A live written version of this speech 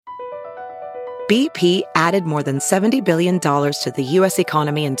BP added more than $70 billion to the U.S.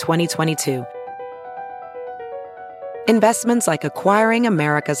 economy in 2022. Investments like acquiring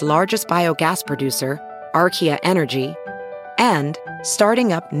America's largest biogas producer, Archaea Energy, and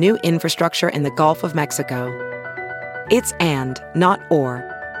starting up new infrastructure in the Gulf of Mexico. It's and, not or.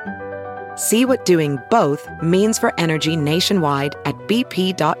 See what doing both means for energy nationwide at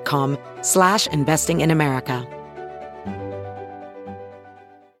bp.com/investing in America.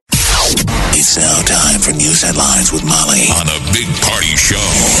 It's now time for news headlines with Molly on a Big Party Show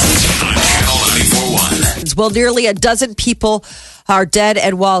on Channel 94.1. Well, nearly a dozen people are dead,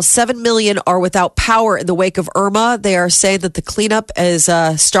 and while 7 million are without power in the wake of Irma, they are saying that the cleanup is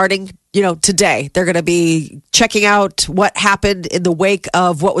starting, today. They're going to be checking out what happened in the wake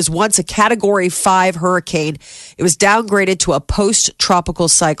of what was once a Category 5 hurricane. It was downgraded to a post-tropical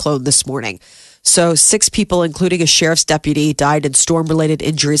cyclone this morning. So 6 people, including a sheriff's deputy, died in storm-related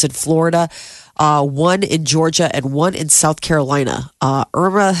injuries in Florida, 1 in Georgia, and 1 in South Carolina.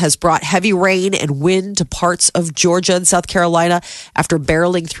 Irma has brought heavy rain and wind to parts of Georgia and South Carolina after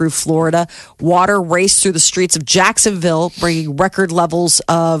barreling through Florida. Water raced through the streets of Jacksonville, bringing record levels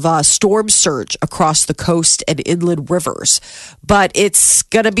of storm surge across the coast and inland rivers. But it's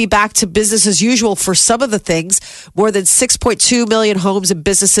going to be back to business as usual for some of the things. More than 6.2 million homes and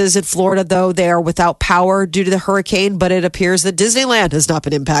businesses in Florida, though, they are without power due to the hurricane, but it appears that Disneyland has not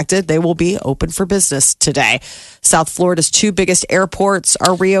been impacted. They will be open for business today. South Florida's 2 biggest airports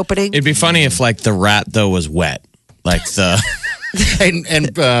are reopening. It'd be funny if, the rat though was wet, he's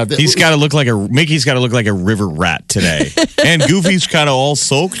got to look like Mickey's got to look like a river rat today, and Goofy's kind of all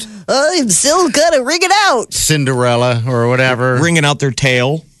soaked. I'm still gonna ring it out. Cinderella or whatever, wringing out their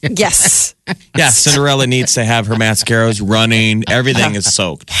tail. Yes. Yeah, Cinderella needs to have her mascaras running. Everything is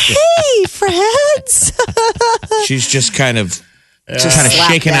soaked. Hey, friends. She's just kind of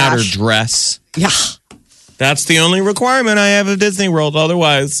shaking out her dress. Yeah. That's the only requirement I have at Disney World.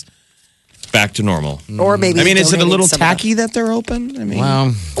 Otherwise, back to normal. Or maybe. Is it a little tacky that they're open? I guess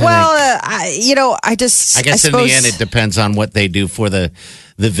in the end, it depends on what they do for the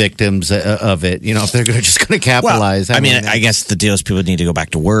victims of it. If they're just going to capitalize. I guess the deal is people need to go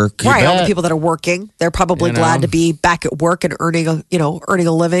back to work. Right. All the people that are working, they're probably glad to be back at work and earning a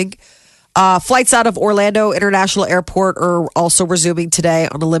living. Flights out of Orlando International Airport are also resuming today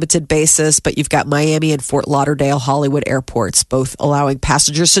on a limited basis, but you've got Miami and Fort Lauderdale Hollywood airports, both allowing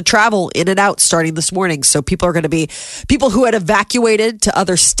passengers to travel in and out starting this morning. So people who had evacuated to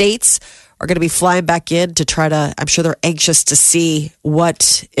other states are going to be flying back in to try to, I'm sure they're anxious to see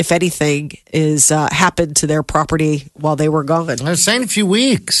what, if anything, is happened to their property while they were gone. I was saying a few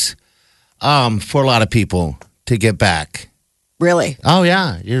weeks for a lot of people to get back. Really? Oh,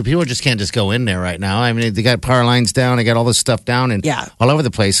 yeah. People just can't just go in there right now. I mean, they got power lines down. They got all this stuff down and all over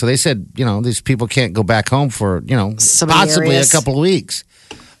the place. So they said, these people can't go back home for, possibly a couple of weeks,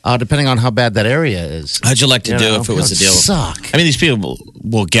 depending on how bad that area is. How'd you like to do if it was a deal? Suck. I mean, these people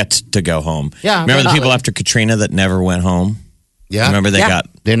will get to go home. Yeah. Remember the people after Katrina that never went home? Yeah. Remember they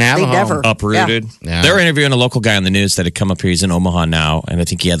didn't have a home. Never. Uprooted? Yeah. They were interviewing a local guy on the news that had come up here. He's in Omaha now, and I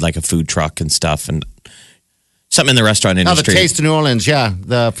think he had a food truck and stuff, and something in the restaurant industry. Oh, the Taste of New Orleans,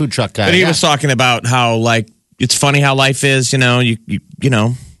 the food truck guy. But he was talking about how, it's funny how life is, you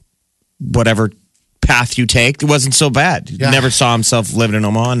whatever path you take, it wasn't so bad. He never saw himself living in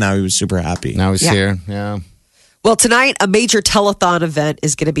Omaha, and now he was super happy. Now he's here, yeah. Well, tonight, a major telethon event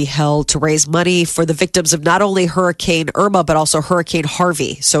is going to be held to raise money for the victims of not only Hurricane Irma, but also Hurricane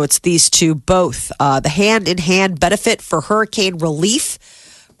Harvey. So it's these two both. The hand-in-hand benefit for hurricane relief.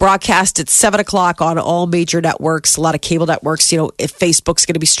 Broadcast at 7 o'clock on all major networks, a lot of cable networks. If Facebook's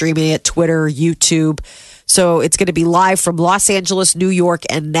going to be streaming it, Twitter, YouTube. So it's going to be live from Los Angeles, New York,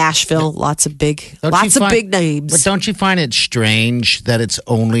 and Nashville. Lots of big names. But don't you find it strange that it's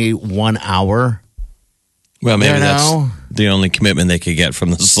only 1 hour? Well, maybe that's the only commitment they could get from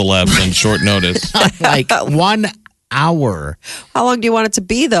the celebs on short notice. 1 hour. How long do you want it to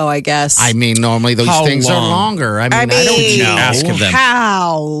be, though, I guess? I mean, normally those things are longer. I don't know. Ask of them.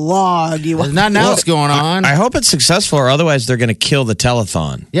 How long do you want? There's nothing else going on. I hope it's successful, or otherwise they're going to kill the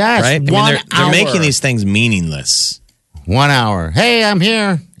telethon. Yes, right? they're making these things meaningless. 1 hour. Hey, I'm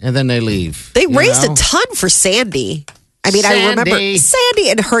here. And then they leave. They raised a ton for Sandy. I mean, I remember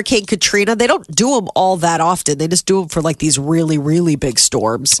Sandy and Hurricane Katrina, they don't do them all that often. They just do them for these really, really big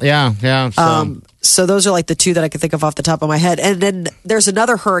storms. Yeah. So those are the two that I can think of off the top of my head. And then there's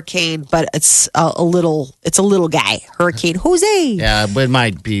another hurricane, but it's a little guy, Hurricane Jose. Yeah, but it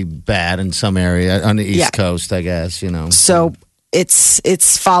might be bad in some area on the East Coast, I guess, So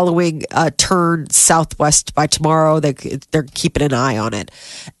it's following a turn southwest by tomorrow. They're keeping an eye on it.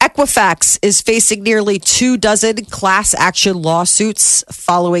 Equifax is facing nearly 24 class action lawsuits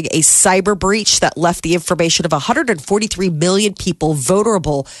following a cyber breach that left the information of 143 million people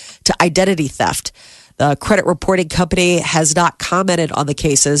vulnerable to identity theft. The credit reporting company has not commented on the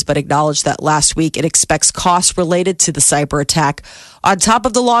cases, but acknowledged that last week it expects costs related to the cyber attack. On top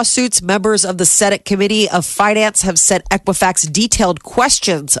of the lawsuits, members of the Senate Committee of Finance have sent Equifax detailed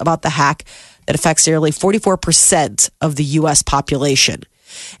questions about the hack that affects nearly 44% of the U.S. population.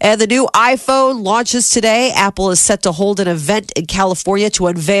 And the new iPhone launches today. Apple is set to hold an event in California to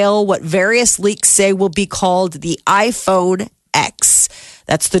unveil what various leaks say will be called the iPhone X.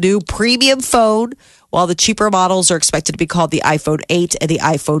 That's the new premium phone, while the cheaper models are expected to be called the iPhone 8 and the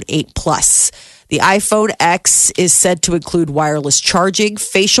iPhone 8 Plus. The iPhone X is said to include wireless charging,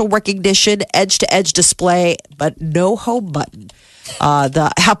 facial recognition, edge-to-edge display, but no home button.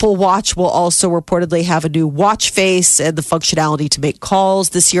 The Apple Watch will also reportedly have a new watch face and the functionality to make calls.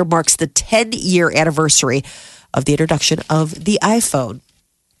 This year marks the 10-year anniversary of the introduction of the iPhone.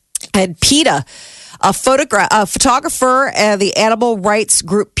 And PETA, a photographer and the animal rights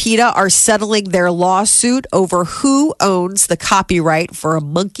group PETA are settling their lawsuit over who owns the copyright for a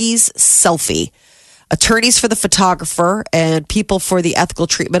monkey's selfie. Attorneys for the photographer and people for the ethical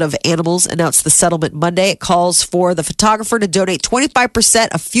treatment of animals announced the settlement Monday. It calls for the photographer to donate 25%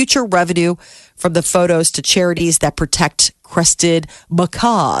 of future revenue from the photos to charities that protect crested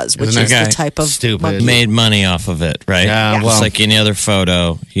macaws, which is the type of monkey. Made money off of it, right? Yeah, Just like any other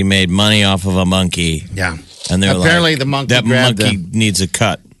photo, he made money off of a monkey. Yeah, and they're apparently like, the monkey that monkey needs a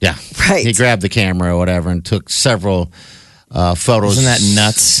cut. Yeah, right. He grabbed the camera or whatever and took several photos. Isn't that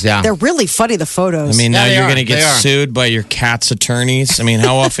nuts? Yeah, they're really funny. The photos. I mean, now Yeah, you're going to they get are. sued by your cat's attorneys. I mean,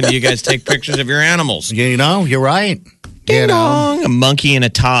 how often do you guys take pictures of your animals? you know, you're right. You know, A monkey in a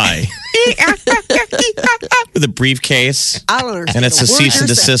tie with a briefcase, I don't understand. and it's a cease and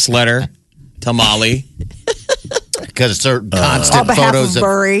desist letter to Molly. because certain on constant behalf photos of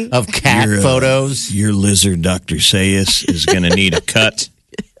Murray. of cat photos. Your lizard, Dr. Sayus, is going to need a cut.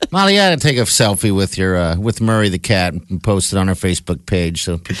 Molly, you ought to take a selfie with your with Murray the cat and post it on our Facebook page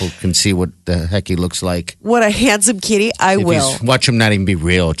so people can see what the heck he looks like. What a handsome kitty! Watch him not even be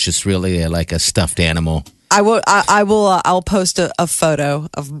real. It's just really like a stuffed animal. I will. I'll post a photo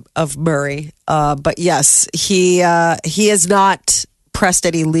of Murray. But yes, he has not pressed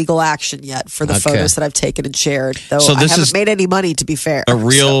any legal action yet for the photos that I've taken and shared. Though So this I haven't is made any money, to be fair. A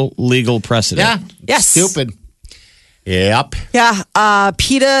real legal precedent. Yeah. Yes. Stupid. Yep. Yeah.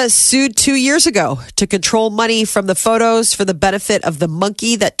 PETA sued 2 years ago to control money from the photos for the benefit of the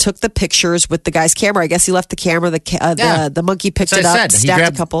monkey that took the pictures with the guy's camera. I guess he left the camera. The monkey picked it up,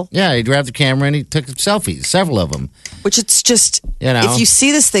 snapped a couple. Yeah, he grabbed the camera and he took selfies, several of them. Which it's just, You know. if you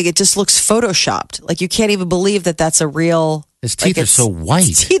see this thing, it just looks photoshopped. Like you can't even believe that that's a real. His teeth are so white.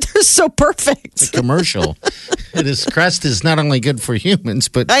 His teeth are so perfect. Commercial. And his crest is not only good for humans,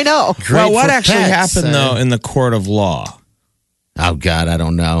 but I know. great Well, what for actually pets. happened, though, in the court of law? Oh, God, I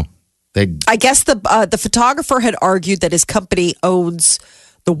don't know. I guess the photographer had argued that his company owns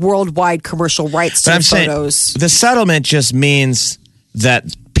the worldwide commercial rights to But the I'm saying photos. the settlement just means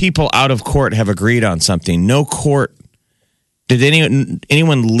that people out of court have agreed on something. No court did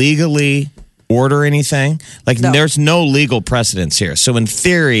anyone legally order anything? Like No. there's no legal precedence here. So in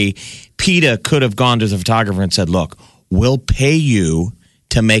theory, PETA could have gone to the photographer and said, "Look, we'll pay you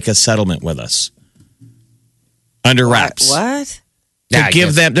to make a settlement with us under wraps." What? To Yeah, I give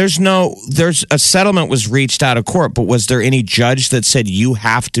guess. them, there's a settlement was reached out of court, but was there any judge that said you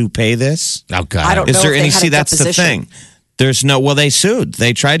have to pay this? Oh, God. I don't Is know there if they any? had See, a that's the deposition. thing. There's no. Well, they sued.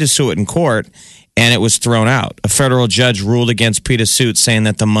 They tried to sue it in court, and it was thrown out. A federal judge ruled against PETA's suit, saying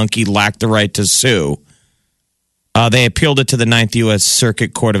that the monkey lacked the right to sue. They appealed it to the 9th U.S.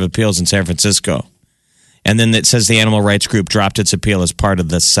 Circuit Court of Appeals in San Francisco, and then it says the animal rights group dropped its appeal as part of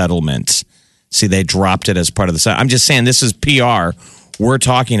the settlement. See, they dropped it as part of the settlement. I'm just saying this is PR. We're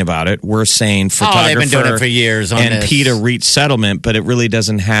talking about it. We're saying photographer they've been doing it for years on and this. PETA reached settlement, but it really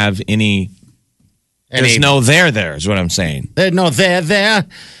doesn't have any. There's no there is what I'm saying. No, there.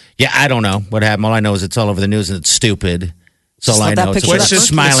 Yeah, I don't know what happened. All I know is it's all over the news and it's stupid. That's all Just I let that know. It's picture a of that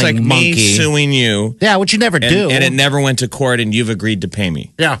smiling it's like monkey. me suing you, Yeah, what you never do. and it never went to court, and you've agreed to pay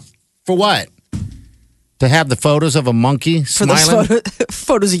me. Yeah. For what? To have the photos of a monkey For smiling? those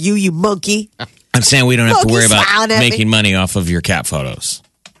photos of you monkey. I'm saying we don't have to Monkey worry about smiling at me. making money off of your cat photos.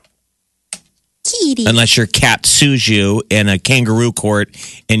 Kitty. Unless your cat sues you in a kangaroo court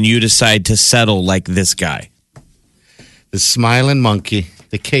and you decide to settle like this guy. The smiling monkey.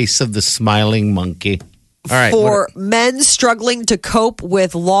 The case of the smiling monkey. All right. For men struggling to cope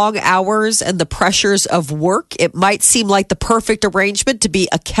with long hours and the pressures of work, it might seem like the perfect arrangement to be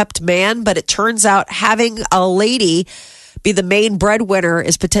a kept man, but it turns out having a lady be the main breadwinner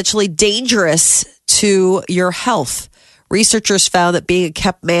is potentially dangerous to your health. Researchers found that being a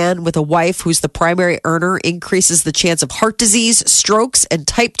kept man with a wife who's the primary earner increases the chance of heart disease, strokes, and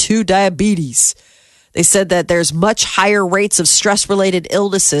type 2 diabetes. They said that there's much higher rates of stress-related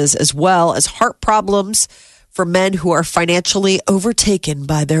illnesses as well as heart problems for men who are financially overtaken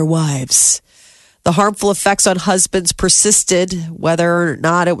by their wives. The harmful effects on husbands persisted, whether or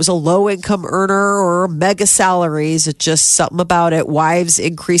not it was a low-income earner or mega salaries. It's just something about it. Wives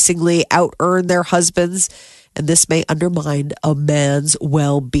increasingly out-earn their husbands, and this may undermine a man's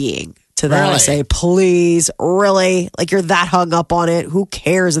well-being. To that, I say, please, really? Like, you're that hung up on it? Who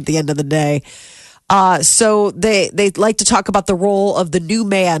cares at the end of the day? So they like to talk about the role of the new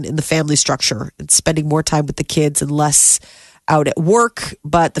man in the family structure and spending more time with the kids and less out at work.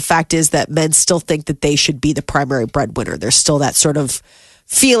 But the fact is that men still think that they should be the primary breadwinner. There's still that sort of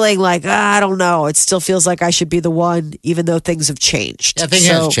feeling like, I don't know. It still feels like I should be the one, even though things have changed. Yeah, things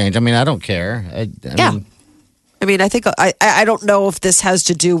have changed. I mean, I don't care. I mean, I think I don't know if this has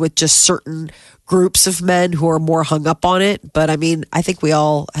to do with just certain groups of men who are more hung up on it. But I mean, I think we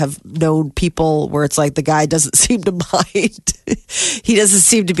all have known people where it's like the guy doesn't seem to mind. He doesn't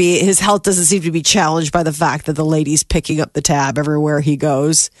seem to be, his health doesn't seem to be challenged by the fact that the lady's picking up the tab everywhere he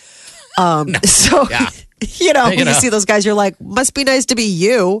goes. So, you see those guys, you're like, must be nice to be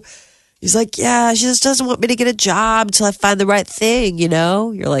you. He's like, yeah, she just doesn't want me to get a job until I find the right thing,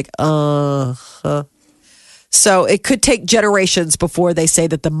 You're like, So it could take generations before they say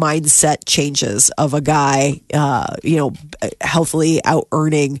that the mindset changes of a guy, healthily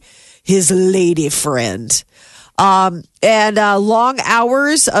out-earning his lady friend. And long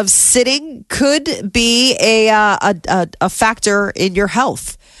hours of sitting could be a factor in your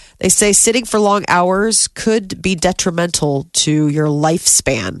health. They say sitting for long hours could be detrimental to your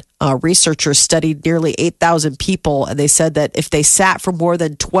lifespan. Researchers studied nearly 8,000 people, and they said that if they sat for more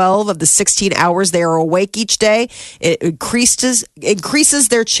than 12 of the 16 hours they are awake each day, it increases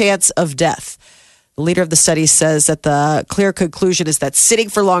their chance of death. The leader of the study says that the clear conclusion is that sitting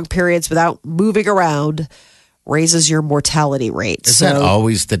for long periods without moving around raises your mortality rate. Is that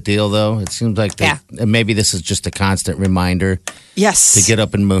always the deal, though? It seems like maybe this is just a constant reminder. Yes. To get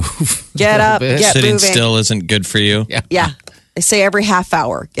up and move. Get up, get Sitting moving. still isn't good for you. Yeah. They say every half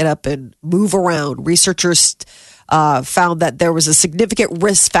hour, get up and move around. Researchers found that there was a significant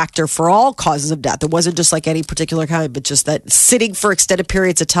risk factor for all causes of death. It wasn't just like any particular kind, but just that sitting for extended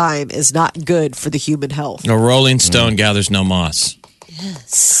periods of time is not good for the human health. A rolling stone gathers no moss.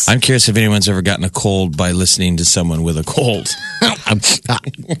 Yes. I'm curious if anyone's ever gotten a cold by listening to someone with a cold.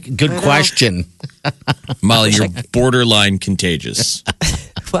 Good question. Molly, you're borderline contagious.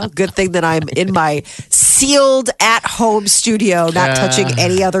 Well, good thing that I'm in my sealed at-home studio, not touching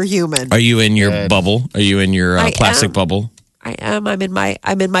any other human. Are you in your bubble? Are you in your plastic bubble? I am. I'm in my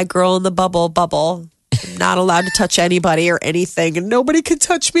girl in the bubble. I'm not allowed to touch anybody or anything, and nobody can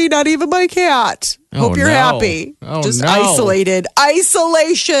touch me, not even my cat. Hope you're happy. Just isolated.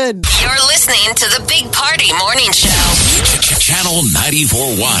 Isolation. You're listening to the Big Party Morning Show. Channel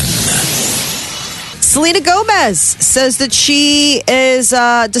 94.1. Selena Gomez says that she is,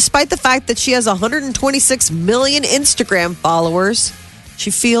 despite the fact that she has 126 million Instagram followers,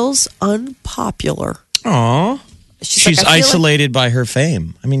 she feels unpopular. Aw. She's isolated by her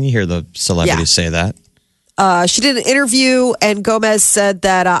fame. I mean, you hear the celebrities say that. She did an interview, and Gomez said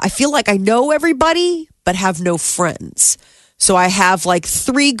that I feel like I know everybody, but have no friends. So I have like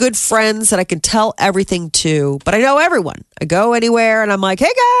 3 good friends that I can tell everything to, but I know everyone. I go anywhere, and I'm like, hey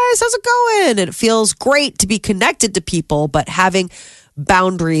guys, how's it going? And it feels great to be connected to people, but having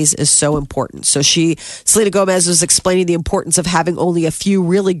boundaries is so important. So Selena Gomez was explaining the importance of having only a few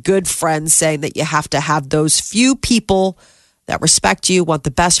really good friends, saying that you have to have those few people that respect you, want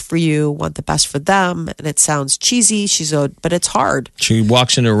the best for you, want the best for them. And it sounds cheesy, but it's hard. She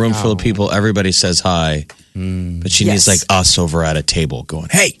walks into a room full of people, everybody says hi, but she needs like us over at a table going,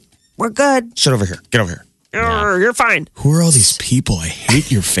 hey, we're good. Sit over here. Get over here. You're fine. Who are all these people? I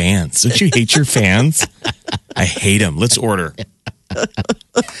hate your fans. Don't you hate your fans? I hate them. Let's order.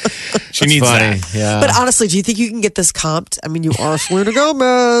 She needs that. Yeah. But honestly, do you think you can get this comped? I mean, you are Selena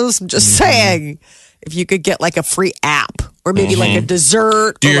Gomez. I'm just saying. If you could get like a free app or maybe like a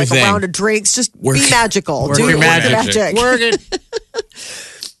dessert or like a round of drinks, just be magical. Do your magic. Work it.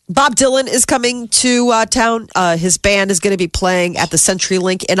 Bob Dylan is coming to town. His band is going to be playing at the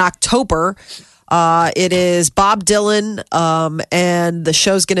CenturyLink in October. It is Bob Dylan, and the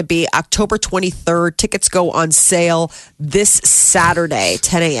show's going to be October 23rd. Tickets go on sale this Saturday,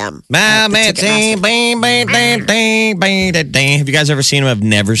 10 a.m. Have you guys ever seen him? I've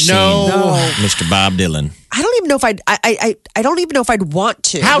never seen Mr. Bob Dylan. I don't even know if I don't even know if I'd want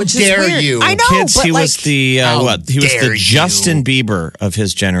to. How which dare is weird. you? I know, Kids, but he like, was the He was the Justin Bieber of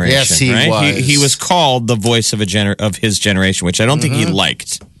his generation. Yes, he right? was. He was called the voice of his generation, which I don't think he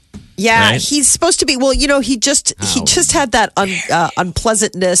liked. yeah, right? he's supposed to be. Well, he just had that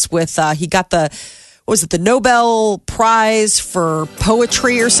unpleasantness with. He got the. Was it the Nobel Prize for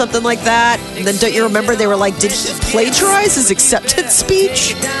poetry or something like that? And then don't you remember they were like, did he plagiarize his acceptance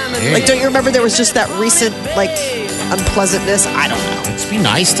speech? Like, don't you remember there was just that recent like unpleasantness? I don't know. Let's be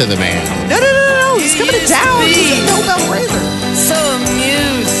nice to the man. No. He's coming to town. He's a Nobel winner. So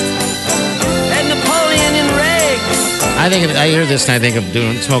amused at Napoleon and Reagan. I hear this and I think of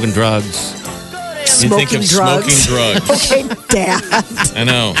smoking drugs. You think of smoking drugs. Okay, Dad. I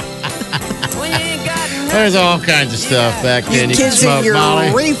know. There's all kinds of stuff back then. You can Kids smoke in your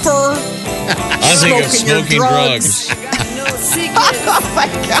Molly. reefer. I think of smoking your drugs. Oh my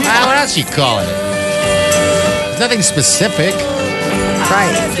God. What else you call it? There's nothing specific.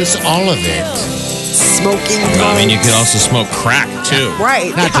 Right. Just all of it. Smoking drugs. Well, I mean, you could also smoke crack too.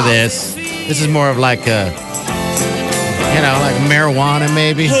 Right. Not to this. This is more of like a, like marijuana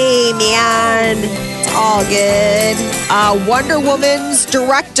maybe. Hey, man. It's all good. Wonder Woman's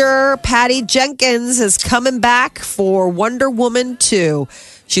director, Patty Jenkins, is coming back for Wonder Woman 2.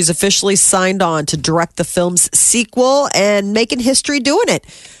 She's officially signed on to direct the film's sequel and making history doing it.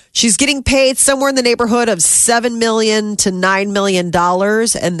 She's getting paid somewhere in the neighborhood of $7 million to $9 million,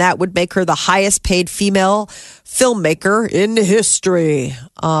 and that would make her the highest paid female filmmaker in history.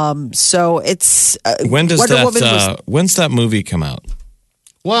 So it's When does Wonder Woman when's that movie come out?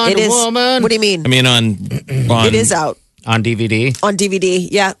 Wonder Woman. What do you mean? I mean, on It is out On DVD? on DVD.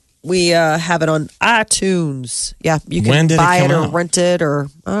 Yeah, we have it on iTunes. Yeah, you When can did it buy it come or out? rent it or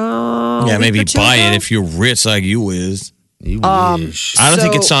yeah, maybe buy it if you're rich like you is. You wish. I don't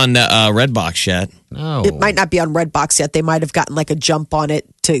think So- it's on Redbox yet. No. It might not be on Redbox yet. They might have gotten like a jump on it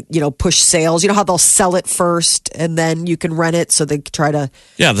to, push sales. You know how they'll sell it first and then you can rent it. So they try to.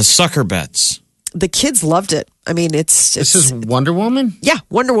 Yeah, the sucker bets. The kids loved it. I mean, This is Wonder Woman? Yeah,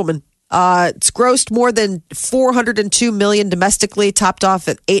 Wonder Woman. It's grossed more than $402 million domestically, topped off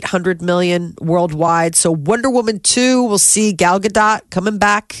at $800 million worldwide. So Wonder Woman 2 will see Gal Gadot coming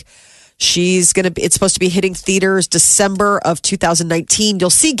back. It's supposed to be hitting theaters December of 2019. You'll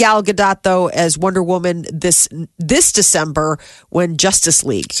see Gal Gadot though as Wonder Woman this December when Justice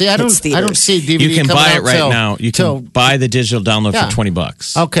League. See, I don't see DVD. You can coming buy it out right till- now. You till- can buy the digital download Yeah. for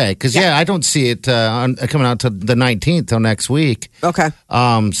 $20. Okay, because I don't see it coming out till the 19th, till next week. Okay.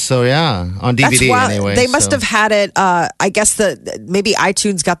 So yeah, on DVD That's why anyway. they must have had it. I guess maybe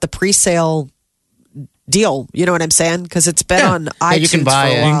iTunes got the pre-sale deal. You know what I'm saying? Because it's been on iTunes. you can buy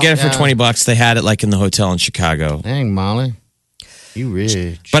for a it. while. You can get it for Yeah. $20. They had it like in the hotel in Chicago. Dang, Molly, you rich.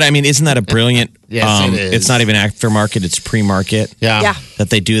 But I mean, isn't that a brilliant? Yes, it is. It's not even aftermarket; it's pre-market. Yeah. Yeah. That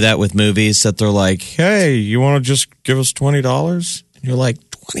they do that with movies. That they're like, "Hey, you want to just give us $20?" And you're like,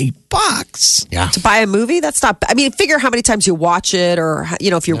 $20? Yeah. To buy a movie, that's not. I mean, figure how many times you watch it, or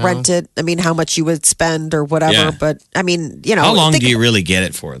if you rent it. I mean, how much you would spend, or whatever. Yeah. But I mean, How long do you really get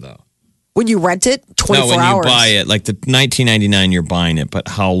it for, though? when you rent it? 24 No, when hours. you buy it, like the $19.99, you're buying it. But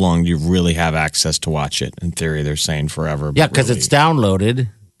how long do you really have access to watch it? In theory, they're saying forever. Yeah, but because really- it's downloaded.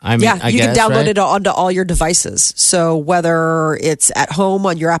 I mean, Yeah, you guess, can download right? it onto all your devices. So whether it's at home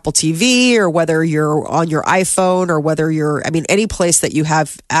on your Apple TV or whether you're on your iPhone or whether any place that you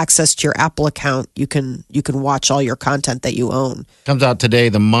have access to your Apple account, you can watch all your content that you own. Comes out today.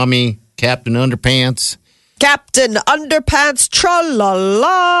 The Mummy, Captain Underpants. Captain Underpants,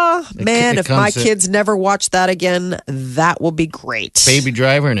 tra-la-la. Man, it if my comes at- kids never watch that again, that will be great. Baby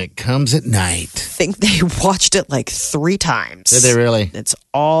Driver, and it comes at night. I think they watched it like 3 times. Did they really? It's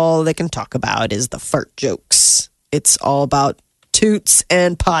all they can talk about is the fart jokes. It's all about toots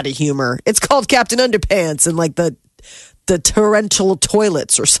and potty humor. It's called Captain Underpants and like the torrential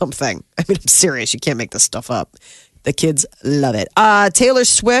toilets or something. I mean, I'm serious. You can't make this stuff up. The kids love it. Taylor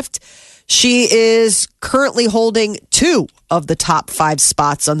Swift, she is currently holding 2 of the top 5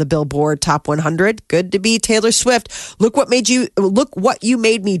 spots on the Billboard Top 100. Good to be Taylor Swift. Look what you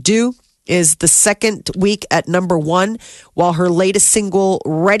made me do is the second week at number 1, while her latest single,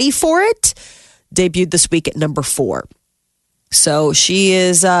 Ready for It, debuted this week at number 4. So she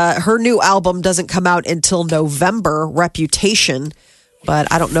is, her new album doesn't come out until November, Reputation,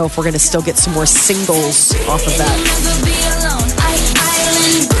 but I don't know if we're going to still get some more singles off of that.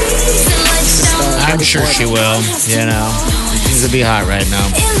 I'm sure she will. You know, she seems to be hot right now.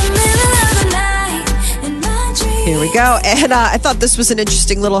 Here we go. And I thought this was an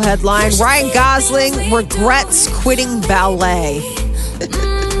interesting little headline. Ryan Gosling regrets quitting ballet.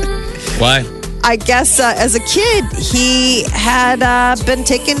 Why? I guess as a kid, he had been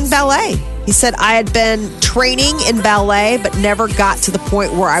taking ballet. He said, I had been training in ballet, but never got to the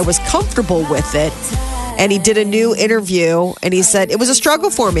point where I was comfortable with it. And he did a new interview, and he said, it was a struggle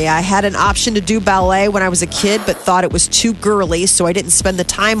for me. I had an option to do ballet when I was a kid, but thought it was too girly, so I didn't spend the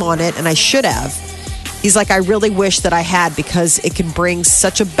time on it, and I should have. He's like, I really wish that I had, because it can bring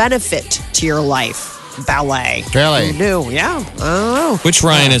such a benefit to your life. Ballet. Really? Who knew? Yeah. I don't know. Which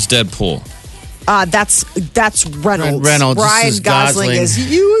Ryan is Deadpool? That's Reynolds. Reynolds. Ryan Gosling is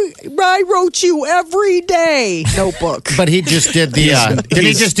you. I wrote you every day notebook. But he just did the. Did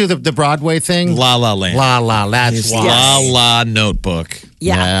he just do the Broadway thing? La La Land. La La. That's why. La La Notebook.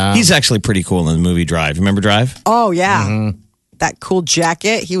 Yeah. He's actually pretty cool in the movie Drive. Remember Drive? Oh yeah, that cool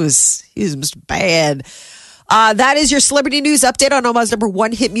jacket. He was Mr. Bad. That is your celebrity news update on Omaha's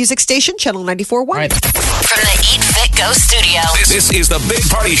 #1 hit music station, Channel 94.1. Right. From the Eat Fit Go studio. This is the Big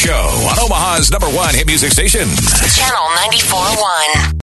Party Show on Omaha's #1 hit music station. Channel 94.1.